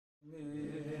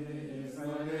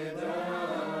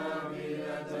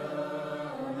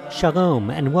Shalom,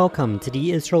 and welcome to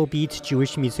the Israel Beat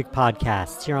Jewish Music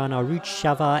Podcast here on Arutz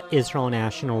Sheva Israel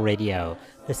National Radio.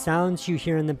 The sounds you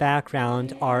hear in the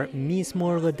background are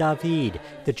Mizmor LeDavid,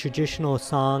 the traditional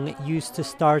song used to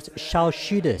start Shal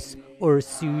Shudas, or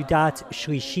Sudat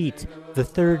Shlishit, the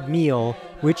third meal,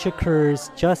 which occurs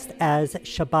just as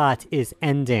Shabbat is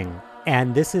ending.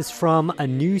 And this is from a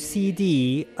new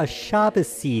CD, a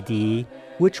Shabbos CD,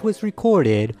 which was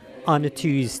recorded on a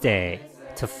Tuesday.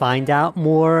 To find out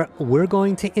more, we're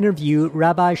going to interview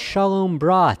Rabbi Sholom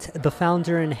Brodt, the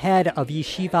founder and head of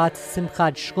Yeshivat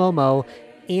Simchat Shlomo,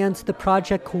 and the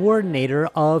project coordinator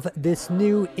of this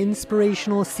new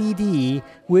inspirational CD,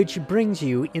 which brings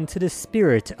you into the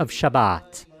spirit of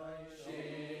Shabbat.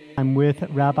 I'm with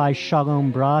Rabbi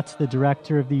Sholom Brodt, the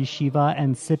director of the Yeshiva,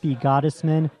 and Sippy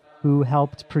Gottesman, who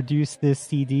helped produce this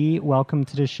CD. Welcome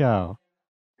to the show.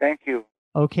 Thank you.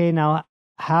 Okay, now,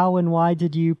 how and why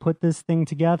did you put this thing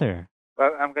together?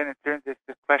 Well, I'm going to turn this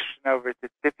question over to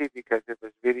Tippy because it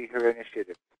was really her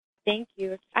initiative. Thank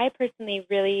you. I personally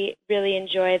really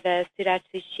enjoy the Sudat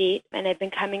Shlishit, and I've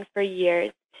been coming for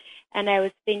years. And I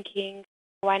was thinking,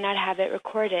 why not have it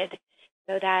recorded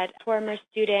so that former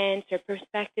students or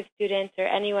prospective students or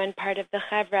anyone part of the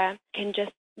Chevra can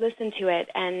just listen to it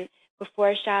and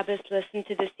before Shabbos listen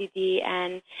to the CD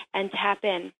and tap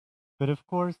in. But of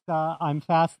course, I'm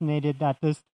fascinated that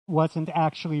this wasn't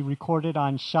actually recorded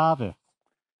on Shabbos.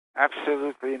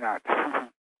 Absolutely not.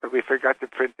 But we forgot to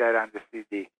print that on the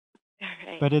CD.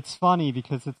 Right. But it's funny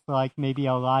because it's like maybe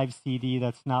a live CD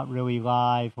that's not really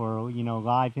live, or,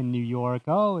 live in New York.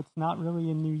 Oh, it's not really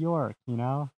in New York,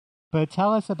 But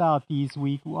tell us about these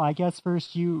weeks. Well, I guess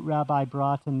first you, Rabbi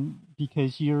Brodt,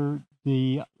 because you're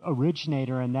the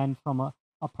originator, and then from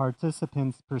a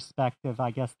participant's perspective,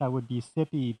 I guess that would be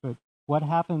Sippy. But what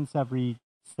happens every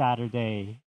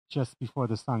Saturday just before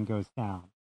the sun goes down?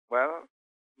 Well,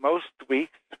 most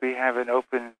weeks we have an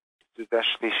open Sudat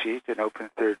Shlishit, an open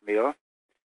third meal.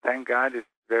 Thank God it's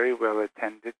very well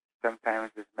attended.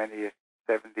 Sometimes as many as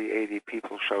 70, 80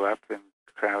 people show up and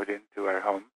crowd into our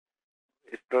home.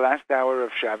 It's the last hour of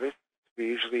Shabbos. We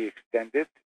usually extend it.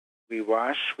 We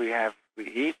wash, we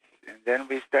eat, and then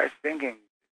we start singing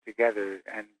together.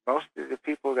 And most of the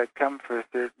people that come for a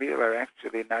third meal are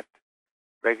actually not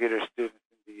regular students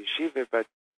in the yeshiva, but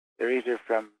they're either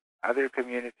from other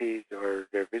communities or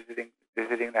they're visiting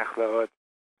Nachlaot.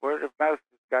 Word of mouth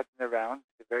has gotten around.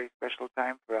 It's a very special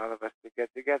time for all of us to get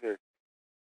together.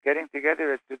 Getting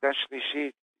together at Sudat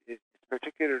Shlishit is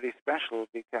particularly special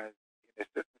because, in a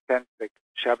certain sense, like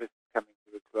Shabbos is coming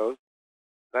to a close,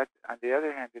 but on the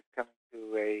other hand, it's coming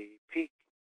to a peak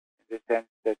in the sense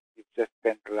that you've just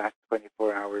spent the last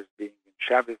 24 hours being in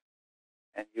Shabbos,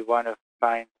 and you want to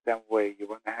find some way, you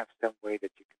want to have some way that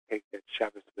you can take that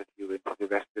Shabbos with you into the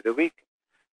rest of the week,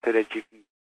 so that you can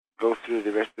go through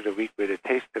the rest of the week with a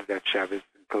taste of that Shabbos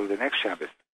until the next Shabbos.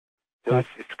 So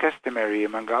it's customary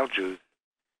among all Jews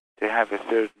to have a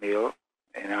third meal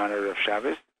in honor of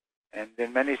Shabbos, and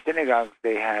in many synagogues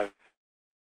they have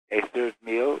a third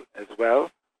meal as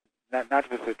well, not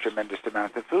with a tremendous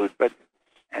amount of food,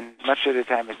 and much of the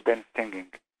time is spent singing.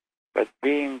 But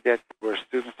being that we're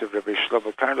students of Rabbi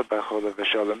Sholom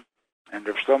Brodt, and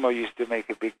Rabbi Shlomo used to make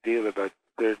a big deal about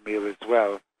third meal as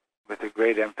well, with a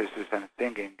great emphasis on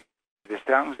singing. The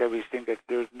songs that we sing at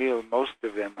third meal, most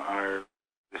of them are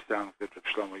the songs that Rabbi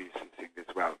Shlomo used to sing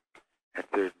as well at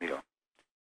third meal.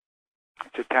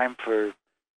 It's a time for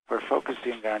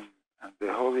focusing on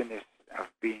the holiness of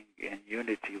being in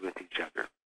unity with each other.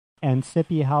 And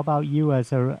Sippy, how about you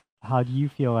how do you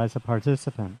feel as a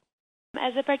participant?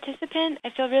 As a participant, I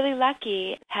feel really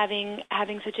lucky having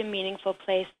such a meaningful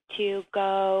place to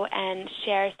go and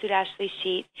share Sudat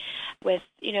Shlishit with,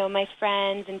 my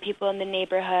friends and people in the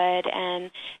neighborhood,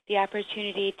 and the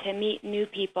opportunity to meet new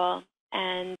people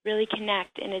and really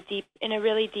connect in a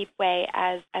really deep way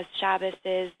as Shabbos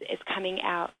is coming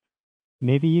out.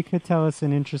 Maybe you could tell us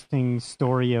an interesting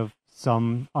story of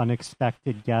some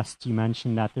unexpected guest. You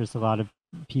mentioned that there's a lot of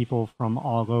people from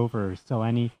all over. So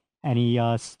any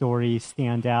stories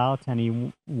stand out?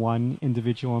 Any one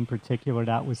individual in particular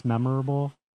that was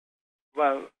memorable?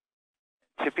 Well,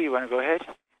 Tippy, you want to go ahead?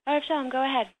 Oh, Shalom, go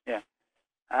ahead. Yeah.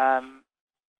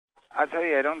 I'll tell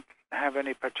you, I don't have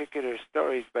any particular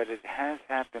stories, but it has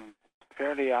happened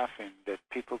fairly often that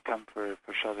people come for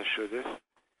Shal Shudas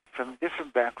from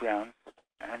different backgrounds,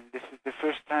 and this is the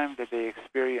first time that they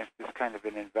experience this kind of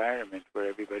an environment where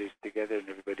everybody's together and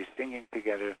everybody's singing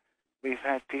together. We've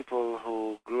had people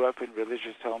who grew up in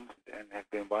religious homes and have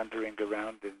been wandering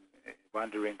around and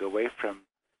wandering away from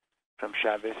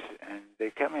Shabbos, and they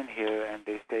come in here and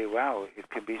they say, wow, it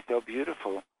can be so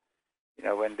beautiful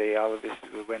when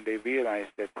they realize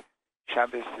that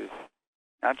Shabbos is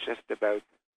not just about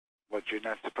what you're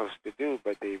not supposed to do,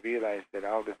 but they realize that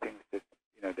all the things that,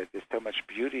 that there's so much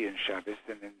beauty in Shabbos,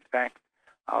 and in fact,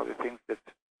 all the things that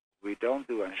we don't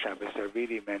do on Shabbos are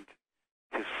really meant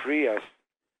to free us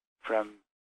from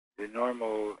the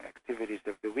normal activities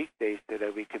of the weekdays so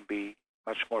that we can be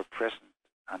much more present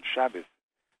on Shabbos.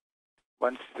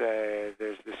 Once there's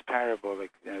this parable,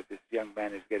 this young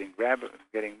man is getting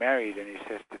married, and he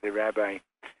says to the rabbi,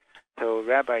 "So,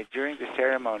 Rabbi, during the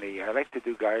ceremony, I like to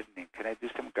do gardening. Can I do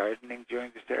some gardening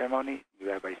during the ceremony?" The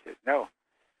rabbi says, "No."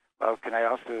 "Well, can I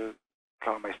also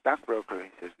call my stockbroker?" He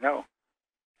says, "No."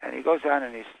 And he goes on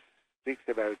and he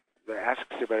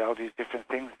asks about all these different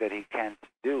things that he can't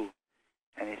do.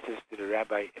 And he says to the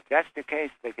rabbi, "If that's the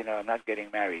case, I'm not getting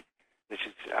married," which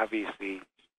is obviously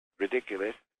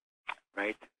ridiculous,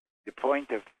 right? The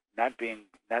point of not doing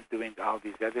all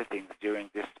these other things during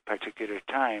this particular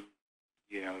time,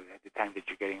 at the time that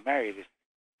you're getting married, is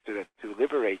so that to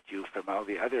liberate you from all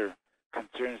the other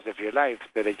concerns of your life,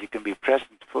 so that you can be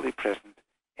present, fully present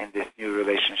in this new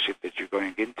relationship that you're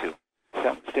going into.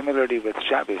 Similarly with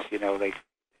Shabbos,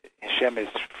 Hashem has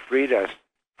freed us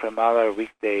from all our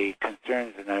weekday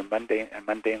concerns and our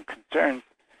mundane concerns,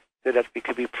 so that we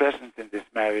could be present in this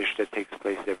marriage that takes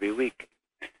place every week.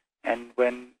 And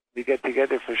when we get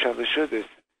together for Shabbos Shudas,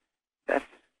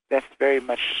 that's very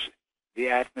much the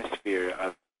atmosphere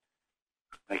of,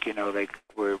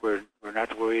 we're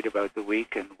not worried about the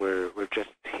week, and we're just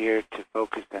here to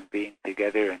focus on being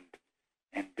together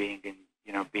and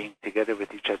being together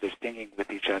with each other, singing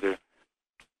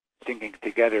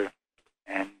together,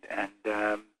 and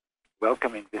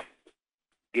welcoming this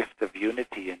gift of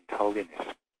unity and holiness.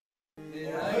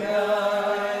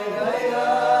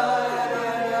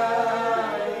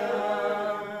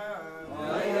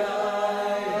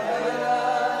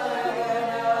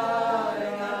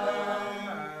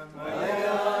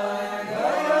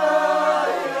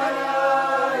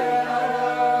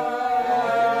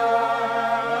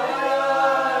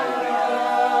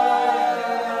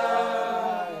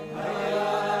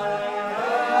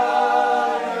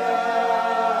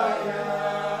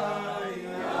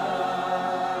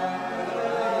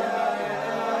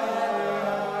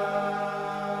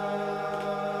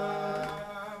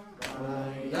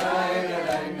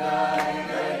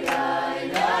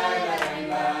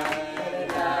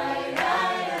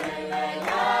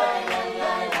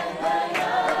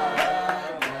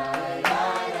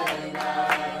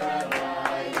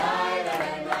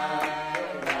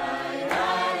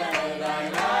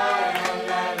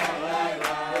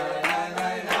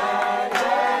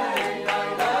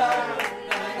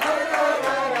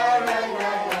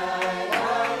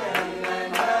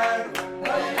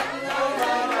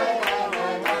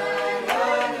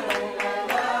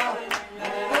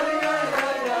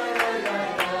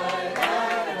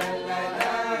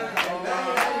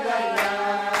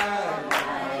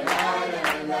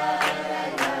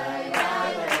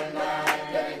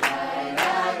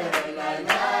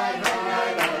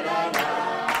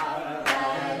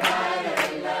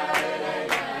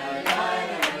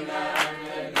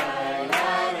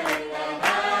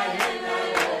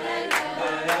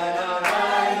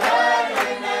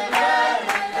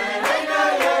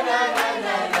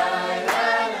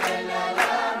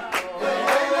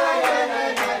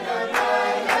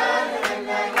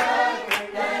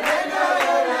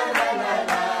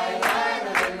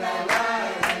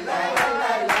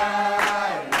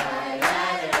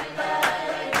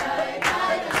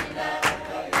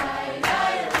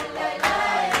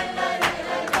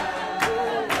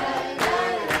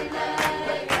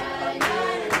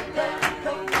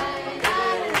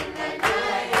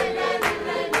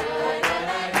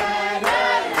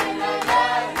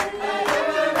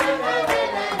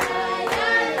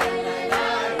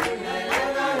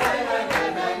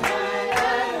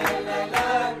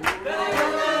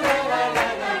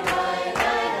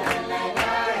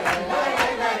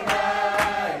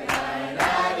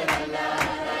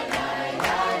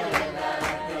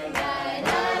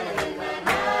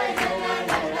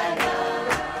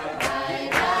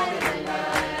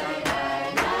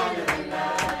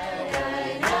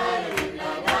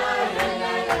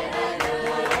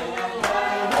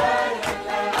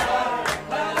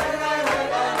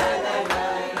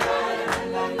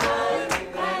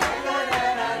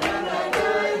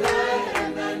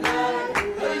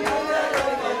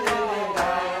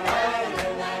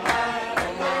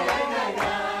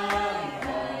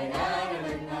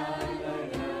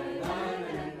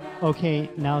 Okay,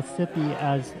 now Sippy,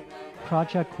 as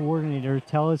project coordinator,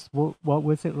 tell us what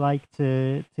was it like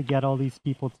to get all these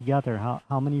people together?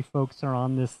 How many folks are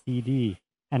on this CD?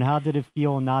 And how did it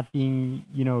feel not being,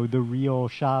 the real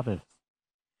Shabbos?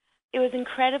 It was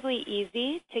incredibly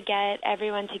easy to get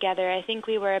everyone together. I think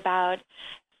we were about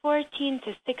 14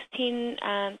 to 16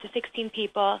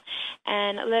 people,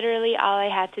 and literally all I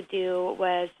had to do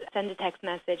was send a text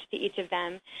message to each of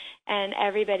them, and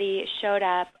everybody showed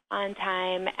up on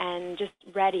time and just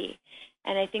ready.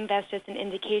 And I think that's just an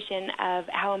indication of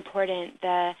how important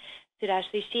the Seudat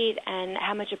Shlishit and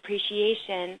how much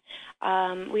appreciation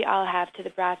we all have to the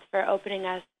Brots for opening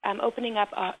up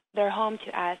their home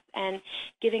to us and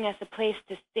giving us a place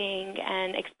to sing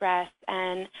and express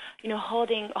and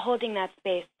holding that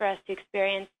space for us to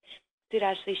experience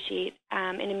Seudat Shlishit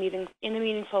in a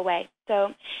meaningful way.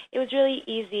 So it was really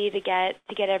easy to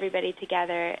get everybody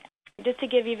together. Just to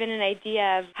give even an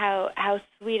idea of how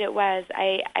sweet it was,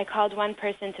 I called one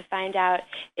person to find out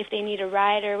if they need a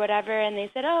ride or whatever, and they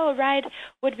said, "Oh, a ride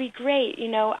would be great,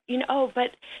 Oh,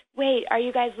 but wait, are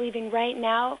you guys leaving right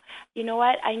now? You know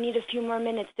what? I need a few more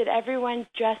minutes. Did everyone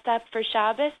dress up for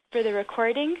Shabbos for the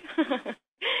recording?"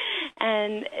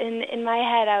 And in my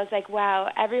head, I was like, "Wow,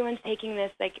 everyone's taking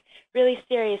this like really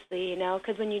seriously,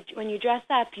 because when you dress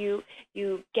up, you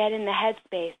get in the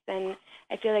headspace." And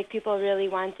I feel like people really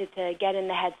wanted to get in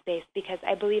the headspace because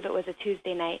I believe it was a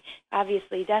Tuesday night.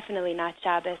 Obviously, definitely not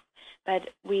Shabbos, but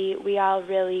we all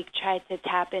really tried to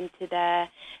tap into the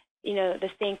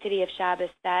sanctity of Shabbos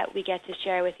that we get to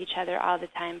share with each other all the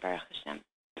time, Baruch Hashem.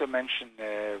 To mention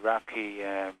Rocky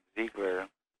Ziegler,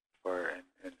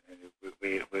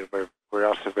 we're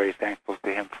also very thankful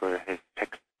to him for his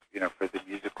for the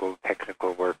musical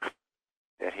technical work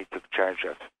that he took charge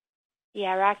of.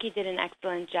 Yeah, Rocky did an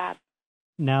excellent job.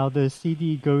 Now the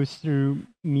CD goes through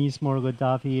Mizmor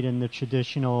LeDavid and the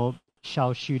traditional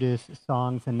Shalshutis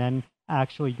songs, and then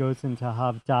actually goes into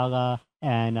Havdalah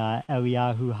and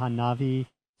Eliyahu Hanavi.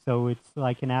 So it's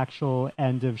like an actual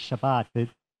end of Shabbat.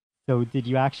 So did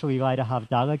you actually light a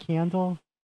Havdalah candle?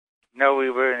 No, we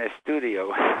were in a studio.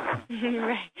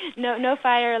 Right. No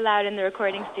fire allowed in the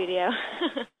recording studio.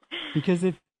 Because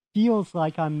it feels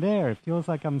like I'm there. It feels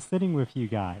like I'm sitting with you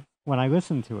guys when I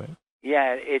listen to it.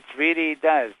 Yeah, it really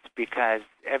does, because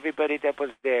everybody that was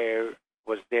there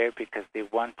because they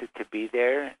wanted to be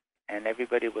there, and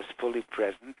everybody was fully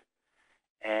present.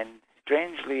 And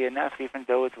strangely enough, even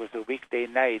though it was a weekday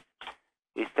night,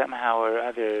 we somehow or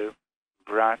other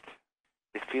brought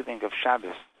the feeling of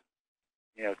Shabbos,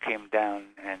 came down,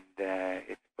 and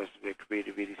it was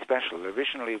really, really special.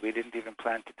 Originally, we didn't even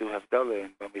plan to do Havdalah,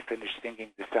 and when we finished singing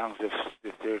the songs of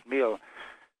the third meal,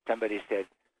 somebody said,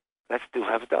 "Let's do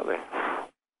Havdalah."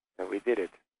 So we did it.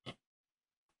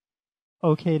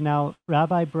 Okay, now,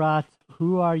 Rabbi Brodt,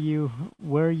 who are you,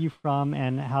 where are you from,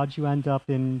 and how'd you end up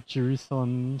in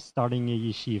Jerusalem starting a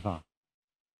yeshiva?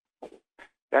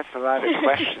 That's a lot of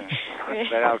questions,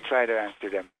 but I'll try to answer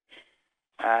them.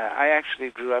 I actually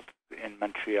grew up in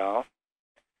Montreal,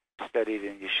 studied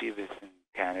in yeshivas in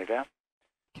Canada.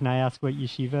 Can I ask what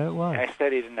yeshiva it was? I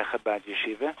studied in the Chabad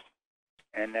yeshiva,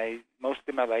 and most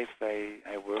of my life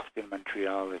I worked in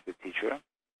Montreal as a teacher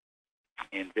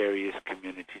in various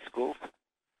community schools.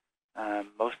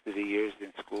 Most of the years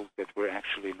in schools that were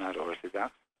actually not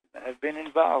Orthodox. I've been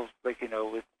involved, with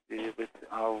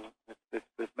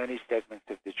many segments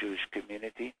of the Jewish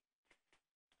community,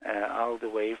 all the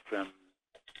way from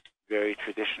very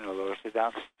traditional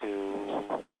Orthodox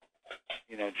to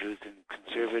Jews in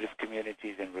conservative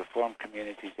communities and Reform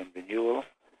communities and renewal.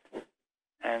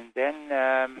 And then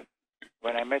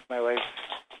when I met my wife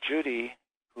Judy,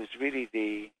 who's really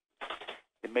the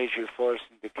major force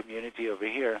in the community over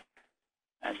here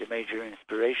and the major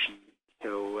inspiration,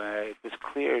 so it was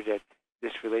clear that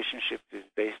this relationship is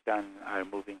based on our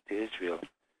moving to Israel.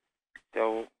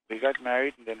 So we got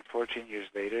married, and then 14 years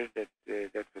later, that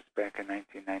was back in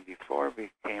 1994, we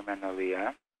came an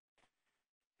Aliyah.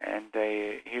 And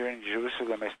here in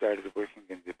Jerusalem, I started working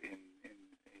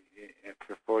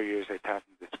for 4 years. I taught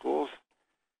in the schools,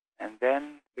 and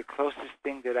then the closest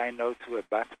thing that I know to a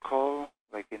bat kol,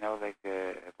 like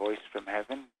a voice from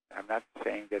heaven. I'm not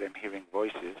saying that I'm hearing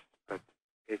voices, but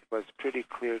it was pretty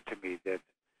clear to me that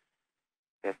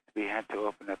we had to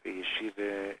open up a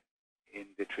yeshiva in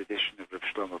the tradition of Rabbi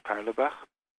Shlomo Brodt,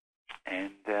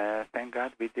 and thank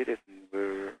God we did it. And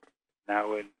we're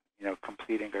now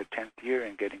completing our 10th year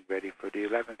and getting ready for the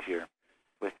 11th year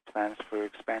with plans for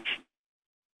expansion.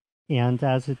 And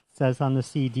as it says on the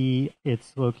CD,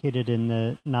 it's located in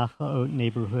the Nachlaot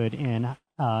neighborhood in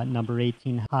number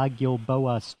 18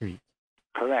 Ha-Gilboa Street.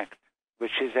 Correct,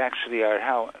 which is actually our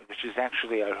house, which is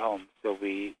actually our home. So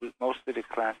we most of the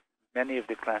classes many of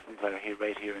the classes are here,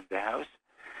 right here in the house.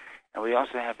 And we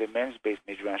also have the men's Beit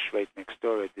Midrash right next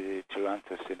door at the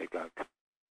Toronto Synagogue.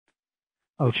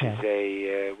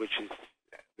 Okay. Which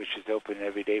is open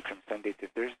every day from Sunday to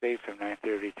Thursday from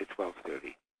 9:30 to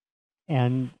 12:30.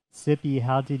 And Sippy,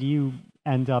 how did you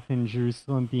end up in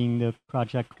Jerusalem being the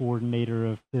project coordinator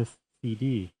of this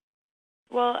CD?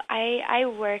 Well, I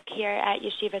work here at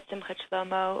Yeshiva Simchat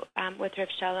Shlomo with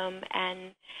Rabbi Sholom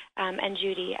and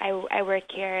Judy. I work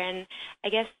here, and I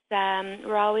guess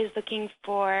we're always looking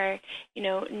for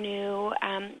new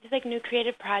just like new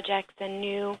creative projects and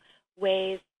new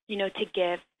ways to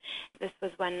give. This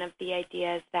was one of the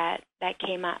ideas that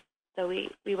came up, so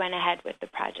we went ahead with the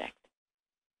project.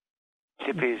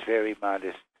 Sippy is very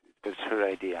modest. It was her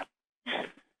idea.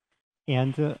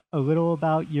 And a little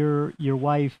about your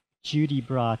wife, Judy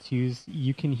Brodt, who's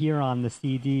you can hear on the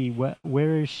CD.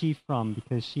 Where is she from?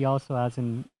 Because she also has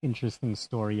an interesting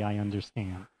story, I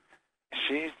understand.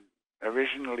 She's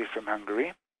originally from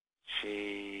Hungary.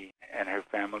 She and her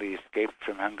family escaped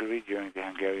from Hungary during the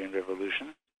Hungarian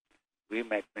Revolution. We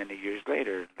met many years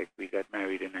later, like we got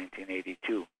married in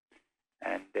 1982.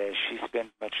 And she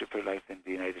spent much of her life in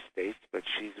the United States, but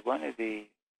she's one of the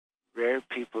rare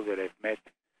people that I've met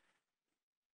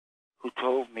who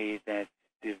told me that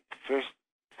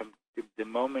the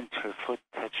moment her foot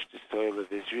touched the soil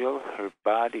of Israel, her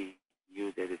body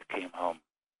knew that it came home.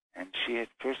 And she had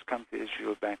first come to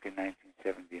Israel back in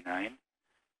 1979.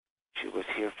 She was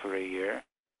here for a year,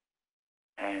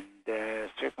 and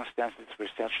circumstances were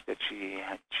such that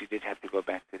she did have to go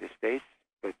back to the States,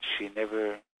 but she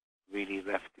never really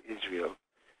left Israel.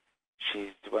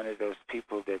 She's one of those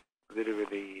people that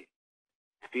literally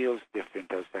feels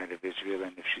different outside of Israel,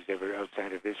 and if she's ever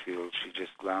outside of Israel, she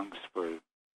just longs for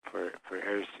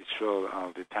Eretz Yisrael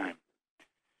all the time.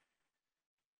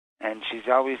 And she's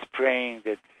always praying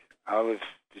that all of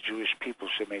the Jewish people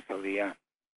should make Aliyah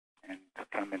and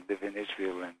come and live in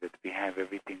Israel, and that we have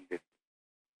everything that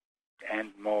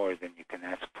and more than you can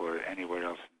ask for anywhere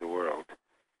else in the world.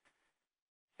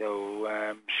 So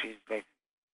she's like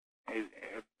a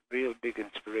real big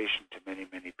inspiration to many,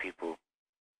 many people.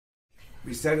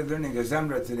 We started learning a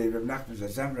Zamra today, Reb Nachman's a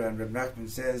Zamra, and Reb Nachman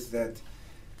says that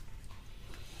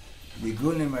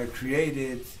Nigunim are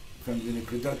created from the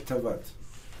Nikudot Tavat.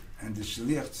 And the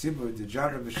Shaliach Tzibur, the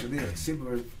jar of the Shaliach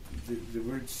Tzibur, the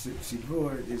word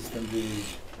Tzibur is from the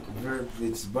verb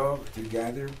litzbog, to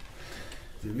gather.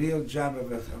 The real job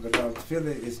of a Baal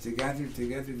Tefillah is to gather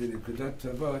together the Nikudot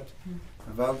Tavot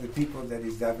of all the people that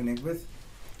he's davening with.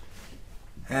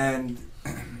 And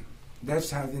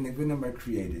that's how the Nigunim are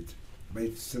created,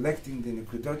 by selecting the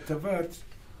Nikudot Tavot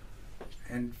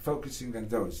and focusing on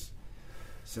those.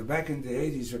 So back in the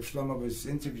 80s, Rabbi Shlomo was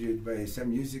interviewed by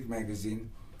some music magazine,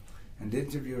 and the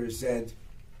interviewer said,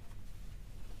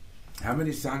 "How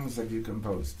many songs have you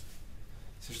composed?"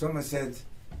 So Shlomo said,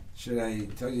 "Should I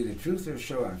tell you the truth or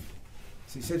show off?"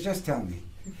 So he said, "Just tell me."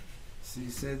 So he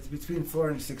said, "Between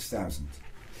 4,000 and 6,000.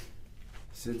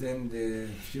 So then a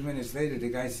few minutes later, the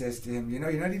guy says to him, "You're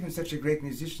not even such a great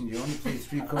musician. You only play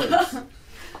 3 chords."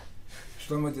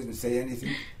 Shlomo didn't say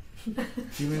anything. A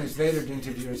few minutes later, the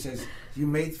interviewer says, "You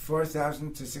made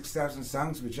 4,000 to 6,000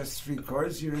 songs with just 3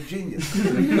 chords? You're a genius."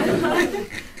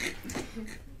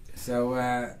 So,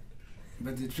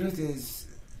 but the truth is,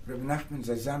 Rabbi Nachman's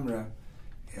Azamra,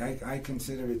 I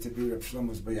consider it to be Rabbi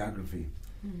Shlomo's biography.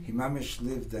 He mamish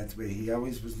lived that way. He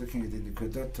always was looking at the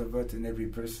Nikudot Tavot in every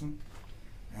person,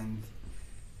 and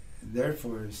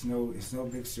therefore it's no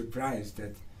big surprise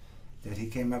that he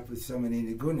came up with so many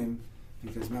nigunim,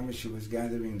 because mamish was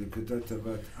gathering the Nikudot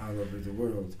Tavot all over the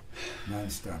world,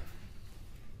 non-stop.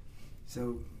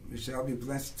 So we shall all be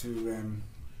blessed to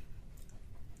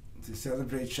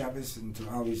celebrate Shabbos and to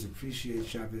always appreciate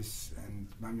Shabbos, and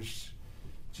mamish,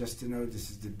 just to know this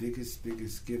is the biggest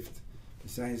gift.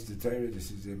 Besides the Torah,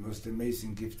 this is the most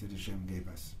amazing gift that Hashem gave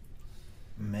us.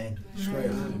 Amen.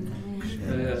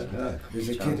 There's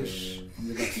a Kiddush in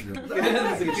the next room.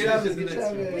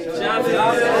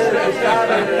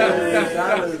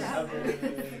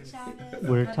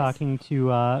 We're talking to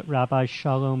Rabbi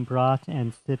Sholom Brodt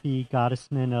and Sippy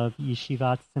Gottesman of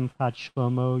Yeshivat Simchat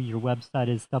Shlomo. Your website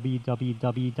is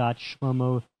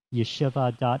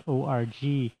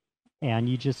www.shlomoyeshiva.org, and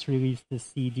you just released the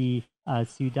CD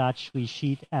Sudat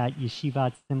Shlishit at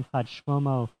Yeshivat Simchat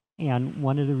Shlomo. And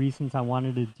one of the reasons I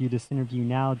wanted to do this interview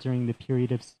now during the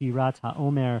period of Sfirat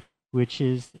HaOmer, which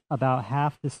is about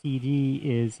half the CD,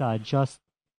 is just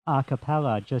a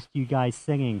cappella, just you guys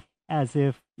singing, as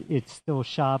if it's still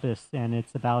Shabbos and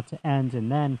it's about to end. And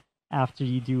then after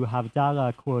you do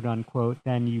Havdalah, quote unquote,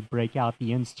 then you break out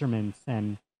the instruments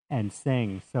and and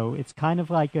sing. So it's kind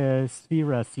of like a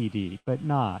Sphira CD, but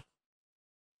not.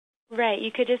 Right.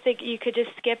 You could just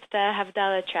skip the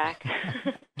Havdalah track.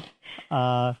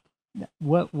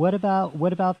 What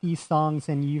about these songs?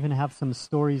 And you even have some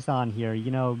stories on here. You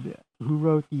know, who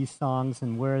wrote these songs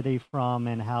and where are they from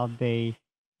and how they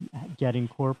get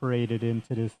incorporated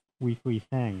into this weekly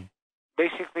thing?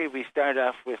 Basically, we start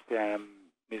off with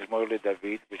Mizmor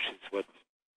LeDavid, which is what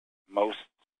most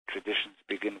traditions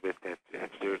begin with at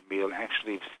third meal.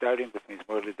 Actually, starting with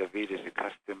Mizmor LeDavid is a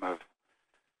custom of,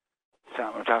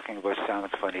 we're talking about Psalm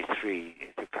 23.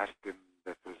 It's a custom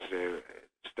that was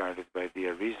started by the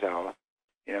Arizal.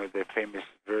 You know, the famous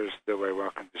verse, though I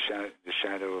walk in the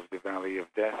shadow of the valley of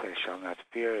death, I shall not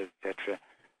fear, etc.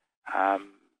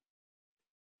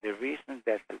 The reason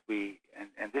that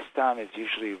and this psalm is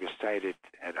usually recited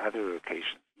at other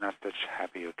occasions, not such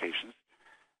happy occasions.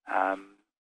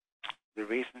 The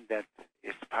reason that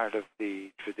it's part of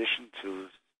the tradition to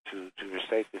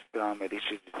recite this psalm at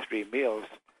each of the three meals,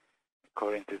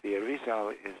 according to the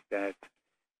Arizal, is that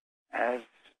as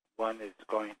one is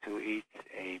going to eat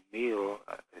a meal,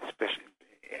 especially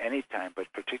any time,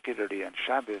 but particularly on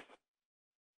Shabbos,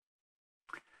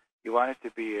 you want it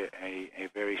to be a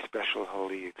very special,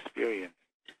 holy experience.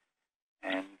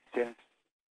 And since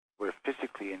we're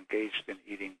physically engaged in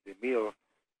eating the meal,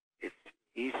 it's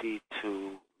easy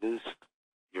to lose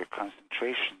your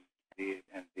concentration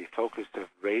and the focus of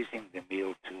raising the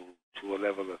meal to a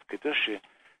level of Kedusha,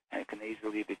 and it can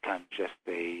easily become just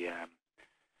a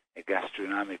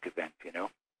gastronomic event, you know.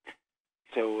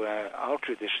 So all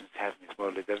traditions have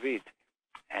Mizmor LeDavid,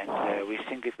 and we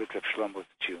sing it with Rabbi Shlomo's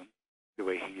tune, the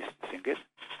way he used to sing it.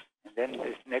 And then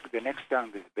the next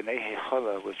song is B'nai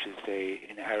Hechola, which is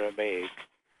in Aramaic,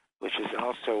 which is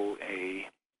also a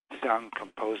song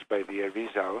composed by the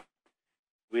Arizal.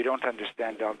 We don't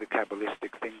understand all the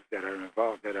Kabbalistic things that are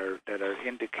involved, that are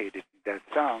indicated in that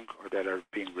song, or that are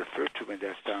being referred to in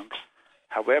that song.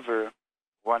 However,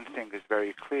 one thing is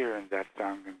very clear in that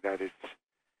song, and that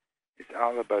it's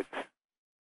all about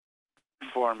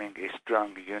forming a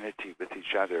strong unity with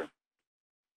each other.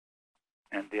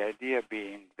 And the idea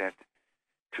being that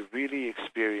to really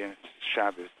experience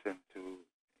Shabbos and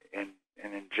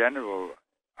in general,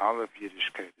 all of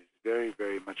Yiddishkeit is very,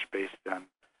 very much based on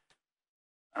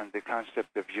the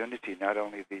concept of unity, not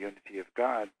only the unity of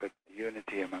God, but the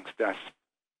unity amongst us.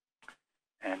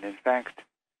 And in fact,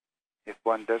 if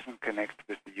one doesn't connect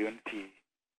with the unity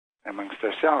amongst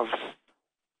ourselves,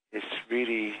 it's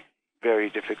really very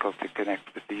difficult to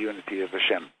connect with the unity of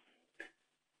Hashem.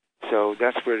 So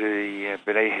that's where the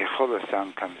B'nai Hechola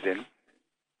song comes in.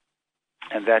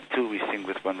 And that too we sing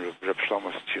with one of Rabbi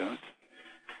Shlomo's tunes.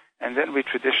 And then we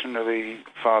traditionally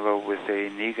follow with a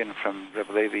nigun from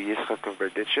Rabbi Levi Yitzchak of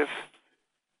Berditchev,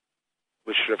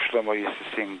 which Rabbi Shlomo used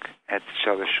to sing at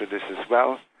Shalosh Shudas as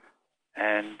well.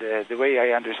 And the way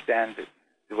I understand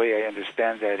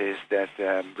that is that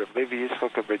Rabbi Levi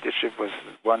Yitzchak of Berditchev was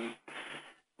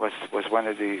one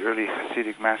of the early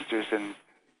Hasidic masters, and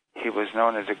he was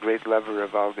known as a great lover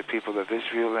of all the people of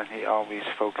Israel, and he always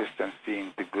focused on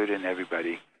seeing the good in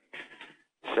everybody.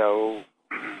 So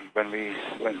when we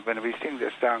sing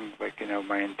this song,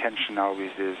 my intention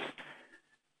always is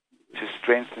to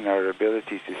strengthen our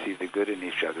ability to see the good in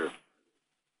each other.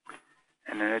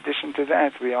 And in addition to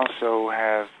that, we also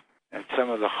have some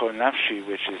of the Chol Nafshi,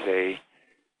 which is a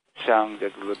song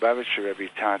that the Lubavitcher Rebbe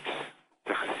taught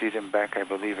the Hasidim back, I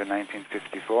believe, in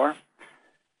 1954.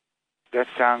 That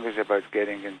song is about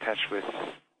getting in touch with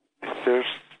the thirst,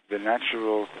 the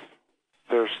natural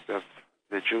thirst of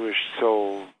the Jewish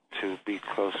soul to be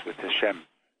close with Hashem.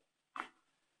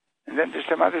 And then there's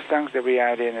some other songs that we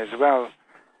add in as well,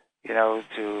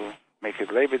 to make it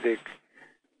Lebedik,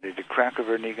 the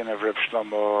Krakover Nigun of Reb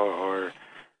Shlomo, or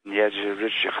Nyedje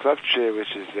Rich Chlavche,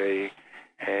 which is a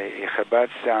Chabad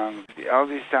song. All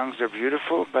these songs are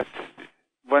beautiful, but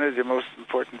one of the most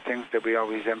important things that we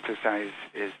always emphasize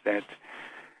is that,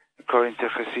 according to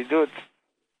Chassidut,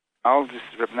 all this,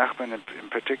 Reb Nachman in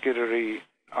particular,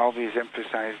 always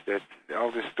emphasized that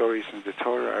all the stories in the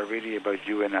Torah are really about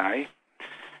you and I,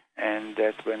 and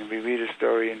that when we read a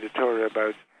story in the Torah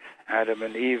about Adam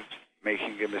and Eve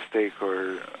making a mistake,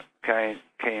 or Cain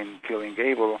killing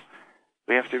Abel,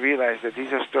 we have to realize that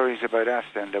these are stories about us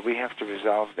and that we have to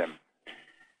resolve them.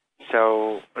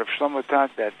 So Reb Shlomo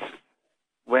taught that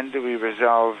when do we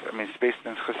resolve, it's based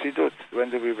on Chassidut, when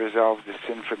do we resolve the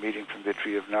sin from eating from the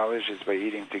tree of knowledge is by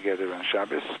eating together on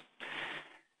Shabbos.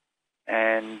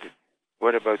 And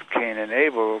what about Cain and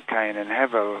Abel, Cain and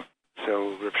Hevel?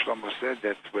 So Reb Shlomo said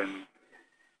that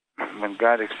when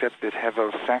God accepted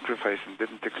Hevel's sacrifice and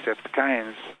didn't accept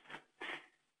Cain's,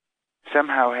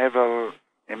 somehow Hevel,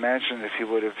 imagine if he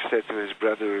would have said to his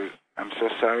brother, I'm so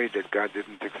sorry that God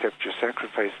didn't accept your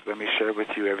sacrifice. Let me share with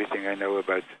you everything I know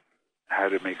about how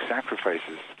to make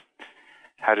sacrifices,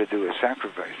 how to do a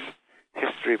sacrifice.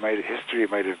 History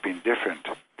might have been different.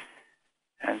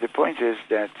 And the point is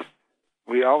that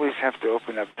we always have to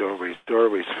open up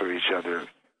doorways for each other,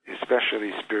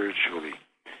 especially spiritually.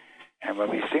 And when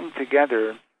we sing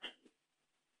together,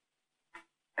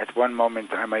 at one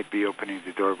moment I might be opening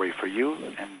the doorway for you,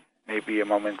 and maybe a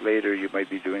moment later you might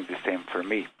be doing the same for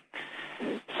me.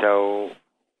 So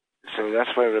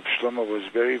that's why Rabbi Shlomo was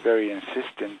very, very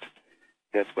insistent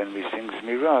that when we sing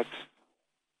Zmirot,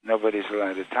 nobody's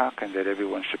allowed to talk and that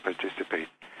everyone should participate.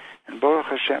 And Baruch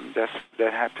Hashem,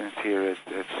 that happens here at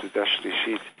Sudash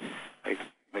Lishit,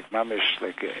 like Mamish,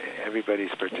 like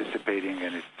everybody's participating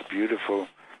and it's beautiful.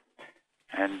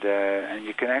 And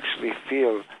you can actually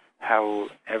feel how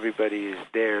everybody is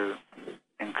there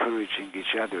encouraging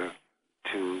each other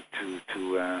to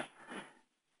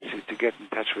get in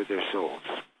touch with their souls.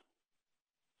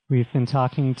 We've been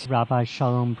talking to Rabbi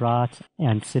Sholom Brodt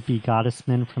and Tzipi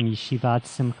Gottesman from Yeshivat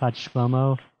Simchat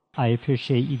Shlomo. I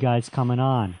appreciate you guys coming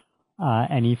on.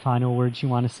 Any final words you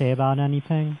want to say about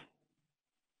anything?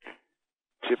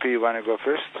 Tzipi, you want to go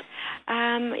first?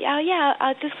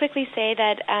 I'll just quickly say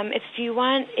that if you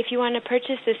want to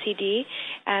purchase the CD,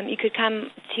 you could come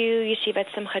to Yeshivat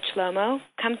Simchat Shlomo,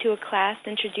 come to a class,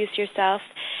 introduce yourself,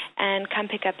 and come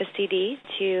pick up a CD.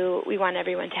 We want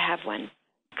everyone to have one.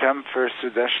 Come for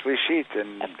Sudash Lishit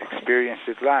and experience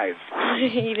it live.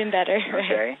 Even better.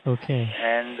 Okay. Okay.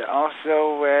 And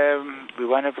also, we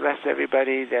want to bless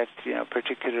everybody that,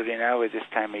 particularly now at this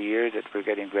time of year that we're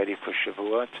getting ready for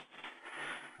Shavuot,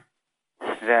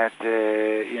 that,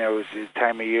 it's a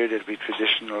time of year that we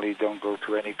traditionally don't go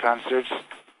to any concerts,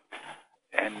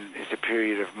 and it's a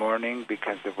period of mourning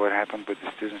because of what happened with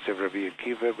the students of Rabbi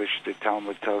Yeshiva, which the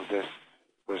Talmud tells us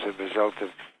was a result of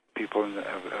people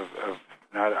of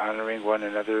not honoring one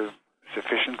another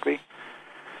sufficiently.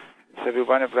 So we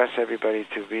want to bless everybody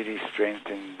to really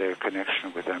strengthen their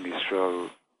connection with Am Yisrael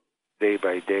day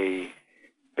by day,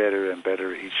 better and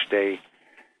better each day,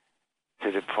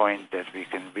 to the point that we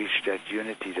can reach that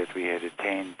unity that we had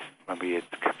attained when we had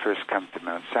first come to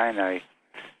Mount Sinai,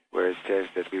 where it says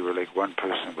that we were like one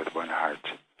person with one heart.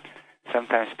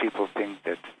 Sometimes people think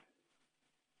that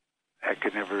I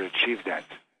could never achieve that,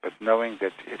 but knowing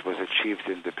that it was achieved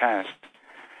in the past,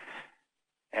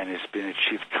 and it's been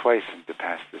achieved twice in the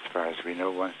past as far as we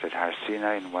know, once at Har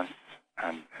Sinai and once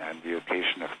on the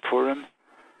occasion of Purim.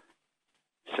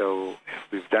 So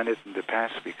if we've done it in the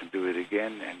past, we can do it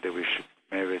again, and that we should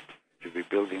merit the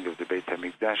rebuilding of the Beit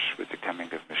HaMikdash with the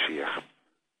coming of Mashiach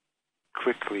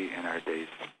quickly in our days.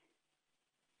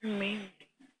 Amen.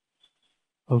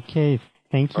 Okay,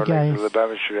 thank you guys. Or like the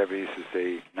Lubavitcher Rebbe used to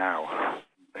say, now.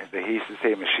 He used to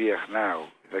say Mashiach now.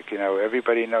 Like,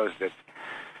 everybody knows that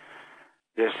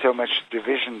there's so much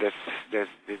division that's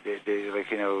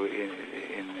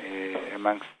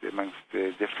amongst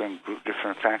the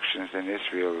different factions in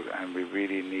Israel, and we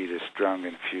really need a strong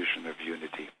infusion of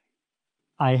unity.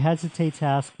 I hesitate to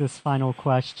ask this final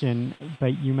question,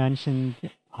 but you mentioned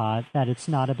that it's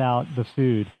not about the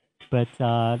food. But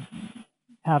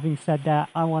having said that,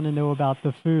 I want to know about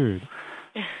the food.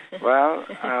 Well,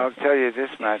 I'll tell you this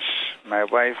much. My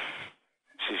wife,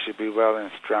 she should be well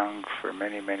and strong for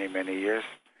many, many, many years.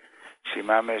 She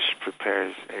mamish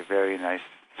prepares a very nice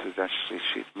Sudash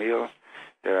Lishit meal.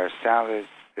 There are salads,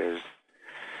 there's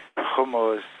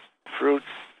hummus, fruits.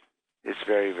 It's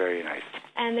very, very nice.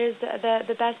 And there's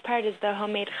the best part is the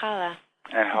homemade challah.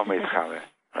 And homemade challah,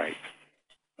 right.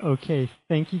 Okay,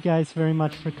 thank you guys very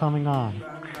much for coming on.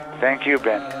 Thank you,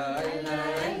 Ben.